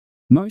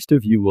Most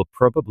of you will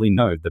probably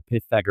know the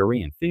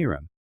Pythagorean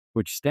theorem,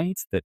 which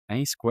states that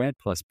a squared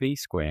plus b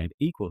squared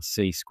equals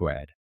c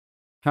squared.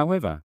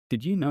 However,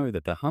 did you know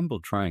that the humble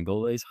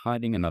triangle is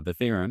hiding another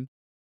theorem?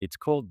 It's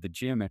called the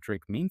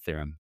Geometric Mean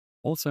Theorem,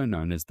 also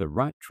known as the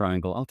Right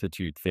Triangle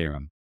Altitude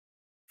Theorem.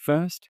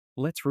 First,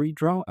 let's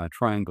redraw our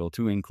triangle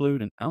to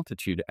include an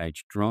altitude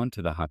h drawn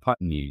to the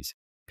hypotenuse,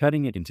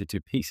 cutting it into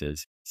two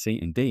pieces, c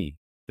and d.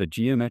 The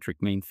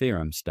geometric mean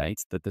theorem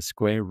states that the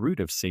square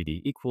root of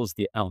CD equals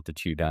the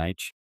altitude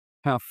h.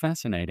 How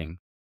fascinating!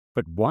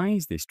 But why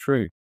is this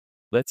true?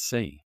 Let's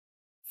see.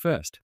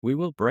 First, we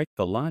will break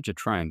the larger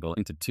triangle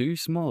into two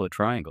smaller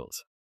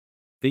triangles.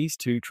 These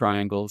two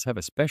triangles have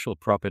a special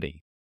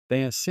property.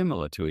 They are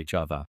similar to each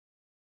other.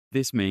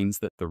 This means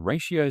that the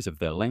ratios of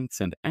their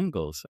lengths and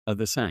angles are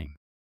the same.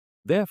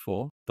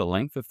 Therefore, the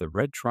length of the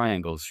red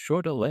triangle's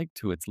shorter leg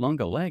to its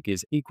longer leg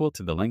is equal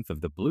to the length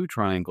of the blue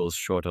triangle's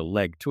shorter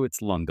leg to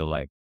its longer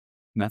leg.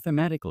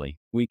 Mathematically,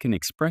 we can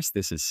express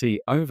this as c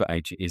over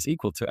h is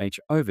equal to h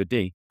over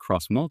d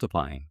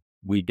cross-multiplying.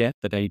 We get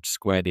that h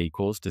squared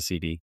equals to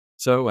cd,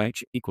 so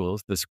h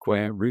equals the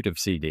square root of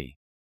cd.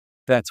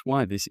 That's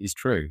why this is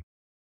true.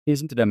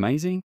 Isn't it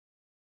amazing?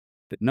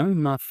 But no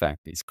math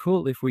fact is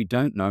cool if we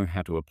don't know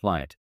how to apply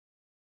it.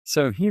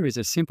 So here is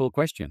a simple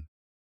question.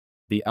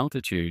 The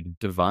altitude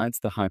divides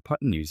the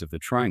hypotenuse of the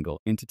triangle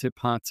into two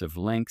parts of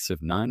lengths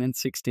of 9 and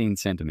 16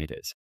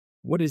 centimeters.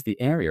 What is the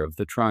area of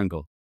the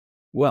triangle?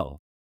 Well,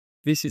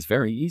 this is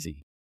very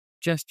easy.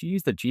 Just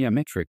use the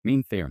geometric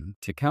mean theorem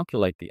to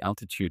calculate the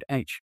altitude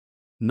h.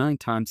 9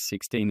 times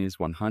 16 is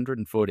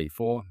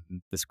 144.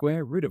 The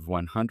square root of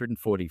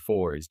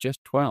 144 is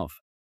just 12.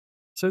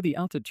 So the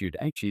altitude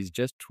h is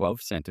just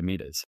 12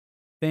 centimeters.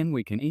 Then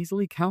we can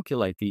easily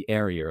calculate the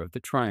area of the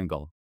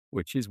triangle,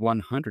 which is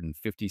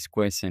 150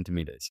 square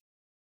centimeters.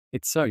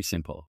 It's so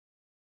simple.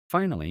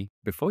 Finally,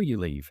 before you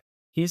leave,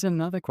 here's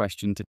another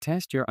question to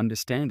test your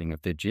understanding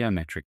of the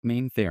geometric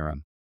mean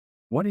theorem.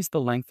 What is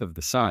the length of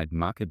the side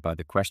marked by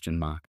the question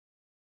mark?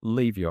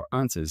 Leave your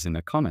answers in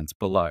the comments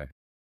below.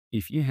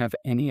 If you have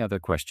any other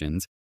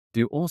questions,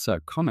 do also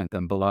comment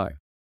them below.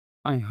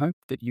 I hope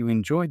that you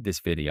enjoyed this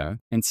video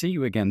and see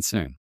you again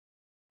soon.